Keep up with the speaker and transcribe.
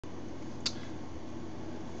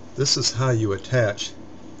This is how you attach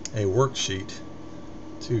a worksheet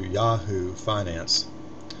to Yahoo Finance.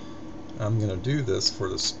 I'm going to do this for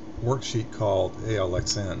this worksheet called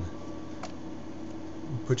ALXN.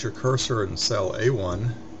 Put your cursor in cell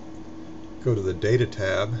A1, go to the Data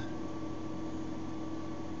tab,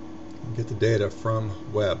 and get the data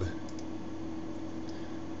from Web.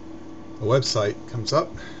 The website comes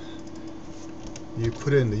up. You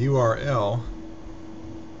put in the URL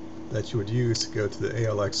that you would use to go to the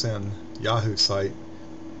ALXN Yahoo site.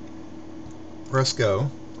 Press go,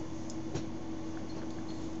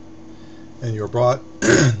 and you're brought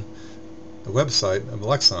the website of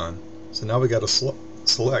Alexon. So now we got to select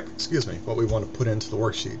what we want to put into the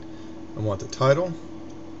worksheet. I want the title,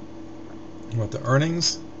 I want the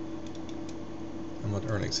earnings, I want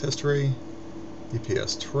earnings history,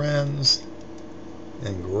 EPS trends,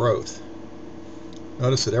 and growth.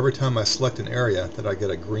 Notice that every time I select an area that I get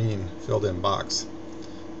a green filled in box.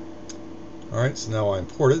 Alright, so now I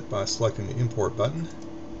import it by selecting the import button.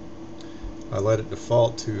 I let it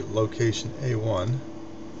default to location A1.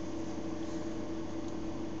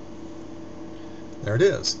 There it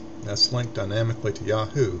is. That's linked dynamically to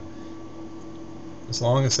Yahoo. As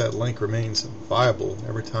long as that link remains viable,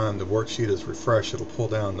 every time the worksheet is refreshed, it'll pull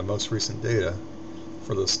down the most recent data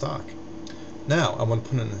for the stock. Now I want to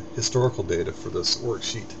put in historical data for this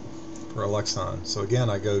worksheet for Alexon. So again,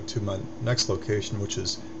 I go to my next location, which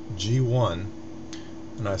is G1,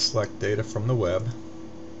 and I select data from the web.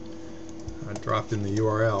 I drop in the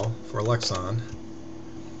URL for Alexon,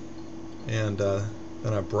 and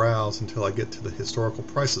then I browse until I get to the historical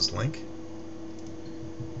prices link.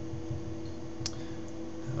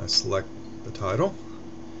 I select the title,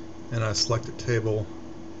 and I select a table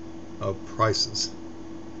of prices.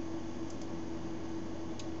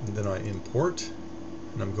 And then I import,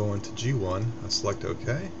 and I'm going to G1. I select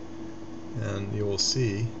OK, and you will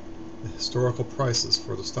see the historical prices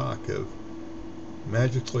for the stock have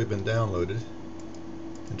magically been downloaded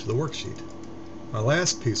into the worksheet. My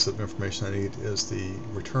last piece of information I need is the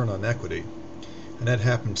return on equity, and that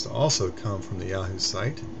happens to also come from the Yahoo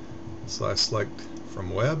site. So I select from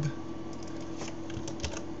web,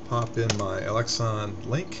 pop in my Alexon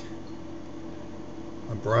link,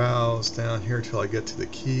 I browse down here till I get to the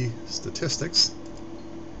key statistics,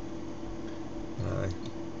 and I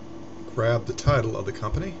grab the title of the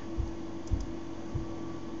company,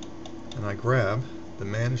 and I grab the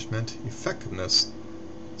management effectiveness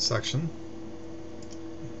section,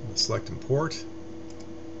 and select import,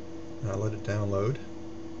 and I let it download,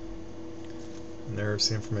 and there's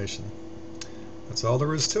the information. That's all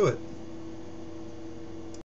there is to it.